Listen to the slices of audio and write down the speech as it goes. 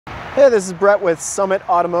Hey, this is Brett with Summit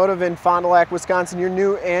Automotive in Fond du Lac, Wisconsin, your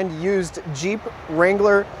new and used Jeep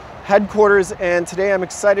Wrangler headquarters. And today I'm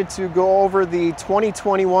excited to go over the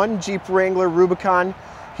 2021 Jeep Wrangler Rubicon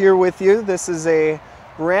here with you. This is a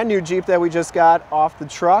brand new Jeep that we just got off the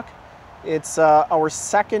truck. It's our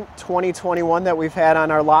second 2021 that we've had on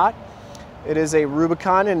our lot. It is a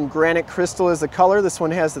Rubicon and Granite Crystal is the color. This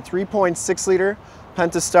one has the 3.6 liter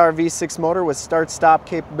Pentastar V6 motor with start-stop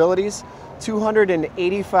capabilities.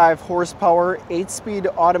 285 horsepower, 8-speed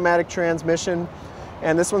automatic transmission,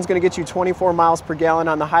 and this one's going to get you 24 miles per gallon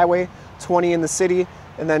on the highway, 20 in the city,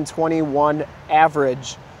 and then 21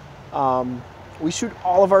 average. We shoot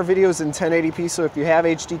all of our videos in 1080p, so if you have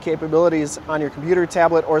HD capabilities on your computer,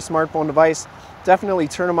 tablet, or smartphone device, definitely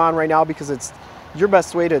turn them on right now because it's your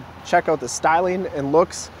best way to check out the styling and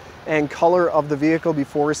looks and color of the vehicle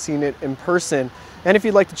before seeing it in person. And if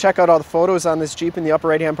you'd like to check out all the photos on this Jeep, in the upper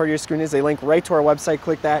right hand part of your screen is a link right to our website.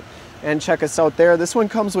 Click that and check us out there. This one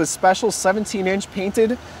comes with special 17-inch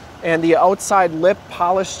painted and the outside lip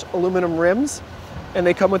polished aluminum rims, and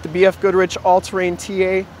they come with the BF Goodrich all-terrain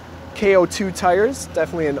TA KO2 tires.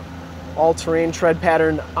 Definitely an all-terrain tread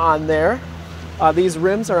pattern on there. These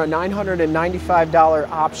rims are a $995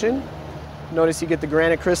 option. Notice you get the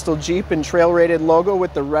Granite Crystal Jeep and Trail Rated logo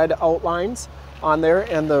with the red outlines on there,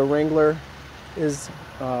 and the Wrangler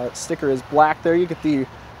sticker is black there. You get the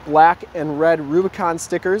black and red Rubicon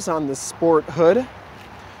stickers on the sport hood.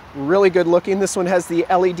 Really good looking. This one has the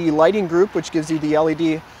LED lighting group, which gives you the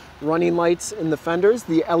LED running lights in the fenders,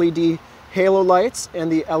 the LED halo lights,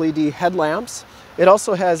 and the LED headlamps. It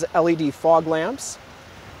also has LED fog lamps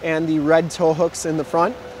and the red tow hooks in the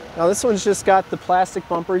front. Now this one's just got the plastic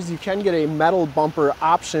bumpers. You can get a metal bumper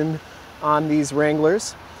option on these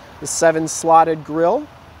Wranglers. The 7-slotted grille.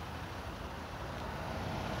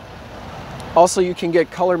 Also, you can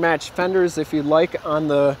get color matched fenders if you'd like on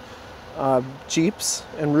the Jeeps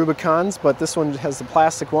and Rubicons, but this one has the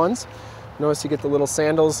plastic ones. Notice you get the little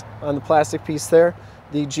sandals on the plastic piece there.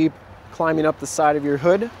 The Jeep climbing up the side of your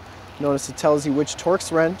hood. Notice it tells you which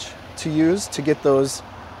Torx wrench to use to get those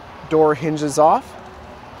door hinges off.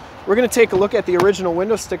 We're going to take a look at the original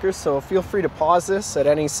window stickers, so feel free to pause this at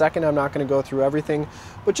any second. I'm not going to go through everything,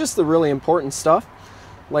 but just the really important stuff,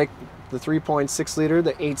 like the 3.6 liter,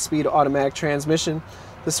 the 8-speed automatic transmission.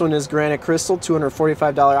 This one is Granite Crystal,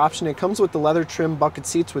 $245 option. It comes with the leather trim bucket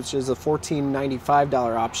seats, which is a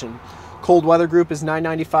 $1,495 option. Cold weather group is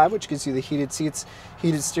 $995, which gives you the heated seats,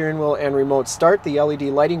 heated steering wheel, and remote start. The LED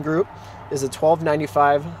lighting group is a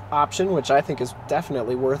 $1,295 option, which I think is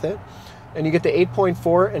definitely worth it. And you get the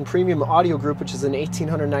 8.4 and premium audio group, which is an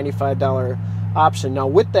 $1,895 option. Now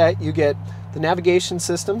with that, you get the navigation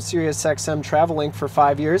system, Sirius XM Travel Link for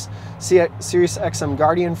 5 years, Sirius XM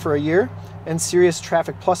Guardian for a year, and Sirius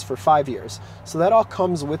Traffic Plus for 5 years. So that all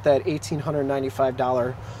comes with that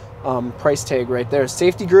 $1,895 price tag right there.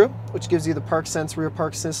 Safety group, which gives you the ParkSense rear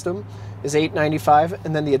park system, is $895,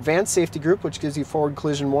 and then the advanced safety group, which gives you forward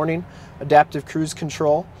collision warning, adaptive cruise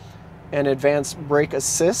control, and advanced brake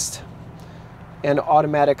assist, and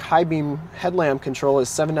automatic high beam headlamp control is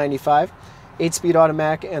 $795. 8-speed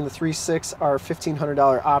automatic and the 3.6 are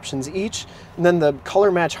 $1,500 options each. And then the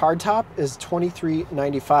color match hardtop is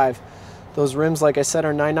 $2395. Those rims, like I said,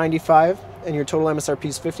 are $995, and your total MSRP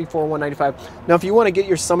is $54,195. Now, if you want to get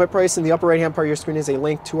your Summit price, in the upper right-hand part of your screen is a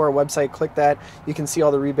link to our website. Click that. You can see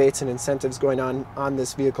all the rebates and incentives going on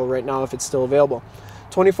this vehicle right now if it's still available.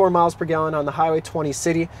 24 miles per gallon on the highway, 20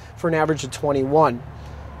 city, for an average of 21.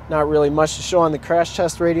 Not really much to show on the crash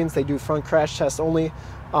test ratings. They do front crash test only.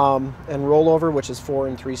 And rollover, which is 4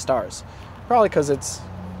 and 3 stars. Probably because it's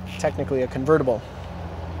technically a convertible.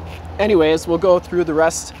 Anyways, we'll go through the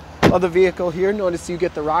rest of the vehicle here. Notice you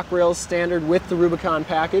get the rock rails standard with the Rubicon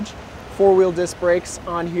package. 4-wheel disc brakes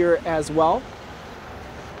on here as well.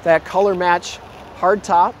 That color match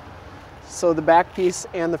hardtop. So the back piece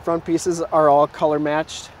and the front pieces are all color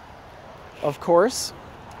matched, of course.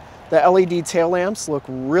 The LED tail lamps look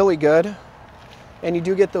really good. And you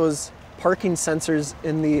do get those parking sensors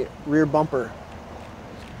in the rear bumper.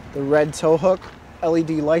 The red tow hook,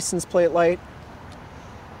 LED license plate light,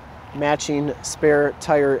 matching spare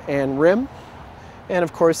tire and rim, and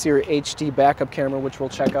of course your HD backup camera, which we'll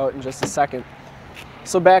check out in just a second.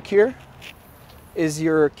 So back here is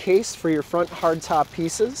your case for your front hardtop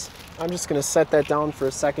pieces. I'm just going to set that down for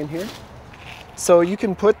a second here. So you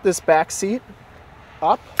can put this back seat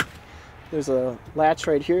up. There's a latch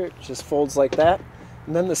right here. It just folds like that.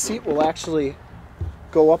 And then the seat will actually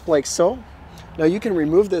go up like so. Now you can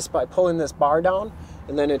remove this by pulling this bar down,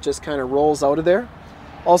 and then it just kind of rolls out of there.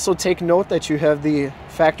 Also take note that you have the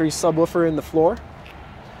factory subwoofer in the floor.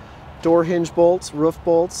 door hinge bolts, roof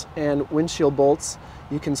bolts, and windshield bolts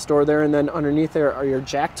you can store there, and then underneath there are your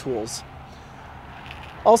jack tools.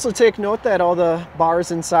 Also take note that all the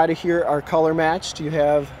bars inside of here are color matched. You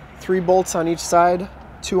have 3 bolts on each side,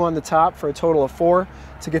 2 on the top for a total of 4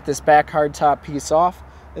 to get this back hard top piece off.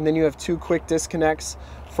 And then you have 2 quick disconnects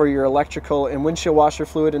for your electrical and windshield washer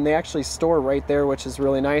fluid, and they actually store right there, which is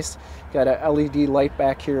really nice. Got a LED light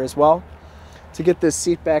back here as well. To get this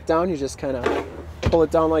seat back down, you just kind of pull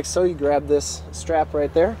it down like so. You grab this strap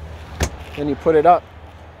right there, and you put it up.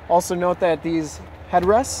 Also note that these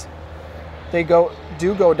headrests, they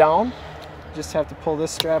do go down. You just have to pull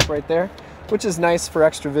this strap right there, which is nice for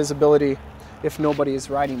extra visibility if nobody is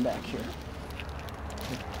riding back here.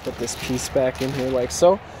 Put this piece back in here like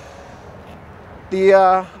so.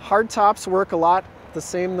 The hard tops work a lot the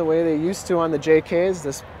same the way they used to on the JKs.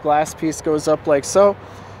 This glass piece goes up like so,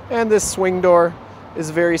 and this swing door is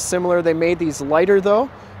very similar. They made these lighter though,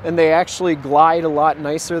 and they actually glide a lot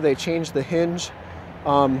nicer. They changed the hinge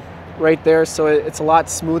right there, so it's a lot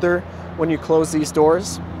smoother when you close these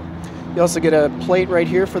doors. You also get a plate right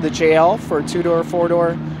here for the JL for a 2-door,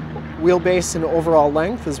 4-door wheelbase and overall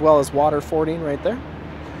length, as well as water fording right there,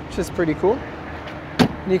 which is pretty cool.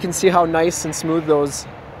 And you can see how nice and smooth those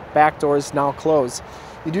back doors now close.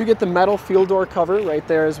 You do get the metal field door cover right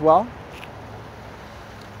there as well.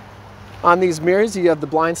 On these mirrors, you have the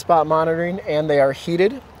blind spot monitoring, and they are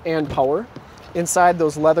heated and power. Inside,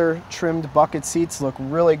 those leather trimmed bucket seats look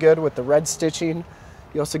really good with the red stitching.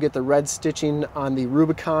 You also get the red stitching on the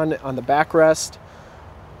Rubicon on the backrest.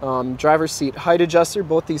 Driver's seat height adjuster.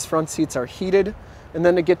 Both these front seats are heated. And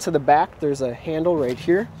then to get to the back, there's a handle right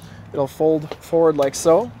here. It'll fold forward like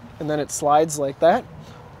so, and then it slides like that.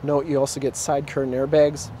 Note you also get side curtain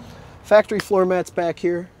airbags. Factory floor mats back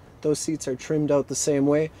here. Those seats are trimmed out the same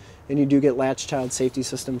way, and you do get latch child safety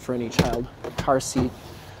system for any child car seat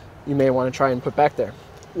you may want to try and put back there.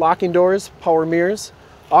 Locking doors, power mirrors,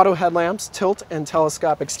 auto headlamps, tilt and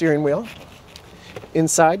telescopic steering wheel.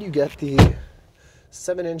 Inside you get the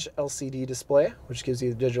 7-inch LCD display, which gives you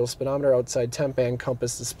the digital speedometer, outside temp and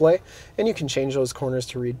compass display, and you can change those corners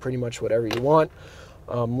to read pretty much whatever you want.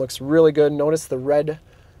 Looks really good. Notice the red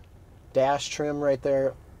dash trim right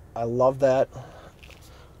there. I love that.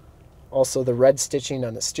 Also the red stitching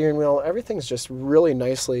on the steering wheel. Everything's just really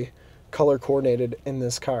nicely color coordinated in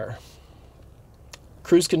this car.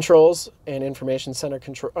 Cruise controls and information center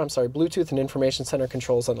control, Bluetooth and information center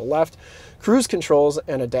controls on the left, cruise controls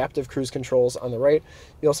and adaptive cruise controls on the right.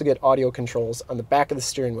 You also get audio controls on the back of the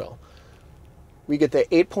steering wheel. We get the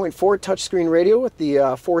 8.4 touchscreen radio with the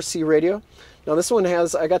 4C radio. Now this one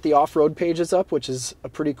has, I got the off-road pages up, which is a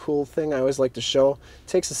pretty cool thing I always like to show. It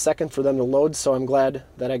takes a second for them to load, so I'm glad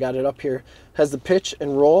that I got it up here. It has the pitch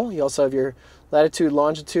and roll. You also have your latitude,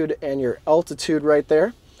 longitude, and your altitude right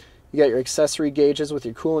there. You got your accessory gauges with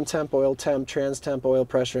your coolant temp, oil temp, trans temp, oil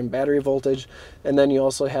pressure, and battery voltage. And then you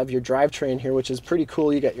also have your drivetrain here, which is pretty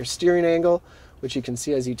cool. You got your steering angle, which you can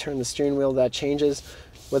see as you turn the steering wheel, that changes.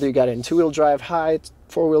 Whether you got it in 2-wheel drive high,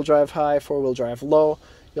 4-wheel drive high, 4-wheel drive low.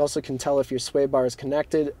 You also can tell if your sway bar is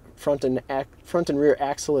connected, front and rear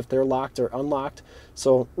axle if they're locked or unlocked.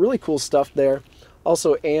 So really cool stuff there.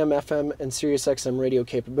 Also AM, FM, and Sirius XM radio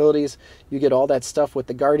capabilities. You get all that stuff with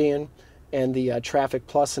the Guardian and the Traffic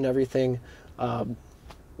Plus and everything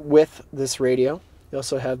with this radio. You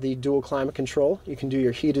also have the dual climate control. You can do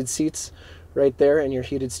your heated seats right there and your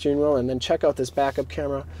heated steering wheel. And then check out this backup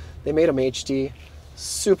camera. They made them HD,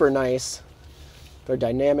 super nice. They're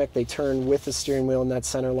dynamic. They turn with the steering wheel, and that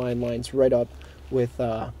center line lines right up with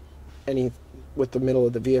the middle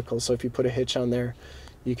of the vehicle. So if you put a hitch on there,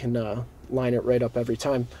 you can line it right up every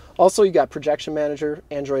time. Also, you got projection manager,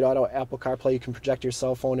 Android Auto, Apple CarPlay. You can project your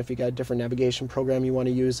cell phone. If you got a different navigation program you want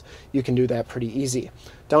to use, you can do that pretty easy.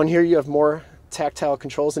 Down here you have more tactile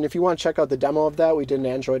controls, and if you want to check out the demo of that, we did an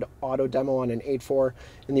Android Auto demo on an 8.4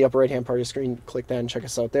 in the upper right hand part of your screen. Click that and check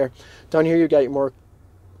us out there. Down here you got your more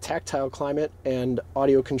tactile climate and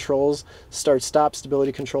audio controls, start stop,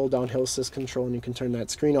 stability control, downhill assist control, and you can turn that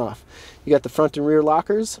screen off. You got the front and rear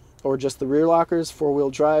lockers, or just the rear lockers, 4-wheel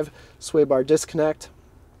drive, sway bar disconnect,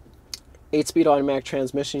 8-speed automatic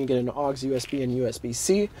transmission. You get an aux, USB, and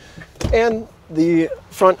USB-C, and the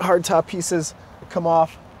front hardtop pieces come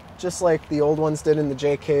off just like the old ones did in the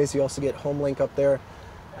JKs. You also get home link up there,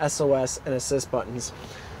 SOS, and assist buttons.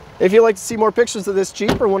 If you'd like to see more pictures of this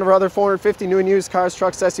Jeep or one of our other 450 new and used cars,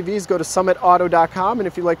 trucks, SUVs, go to summitauto.com. And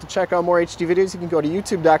if you'd like to check out more HD videos, you can go to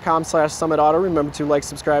youtube.com/summitauto. Remember to like,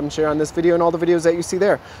 subscribe, and share on this video and all the videos that you see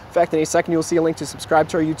there. In fact, in a second, you'll see a link to subscribe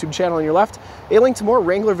to our YouTube channel on your left, a link to more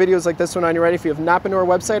Wrangler videos like this one on your right. If you have not been to our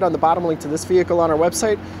website, on the bottom, a link to this vehicle on our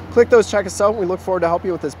website. Click those, check us out, and we look forward to helping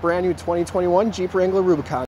you with this brand new 2021 Jeep Wrangler Rubicon.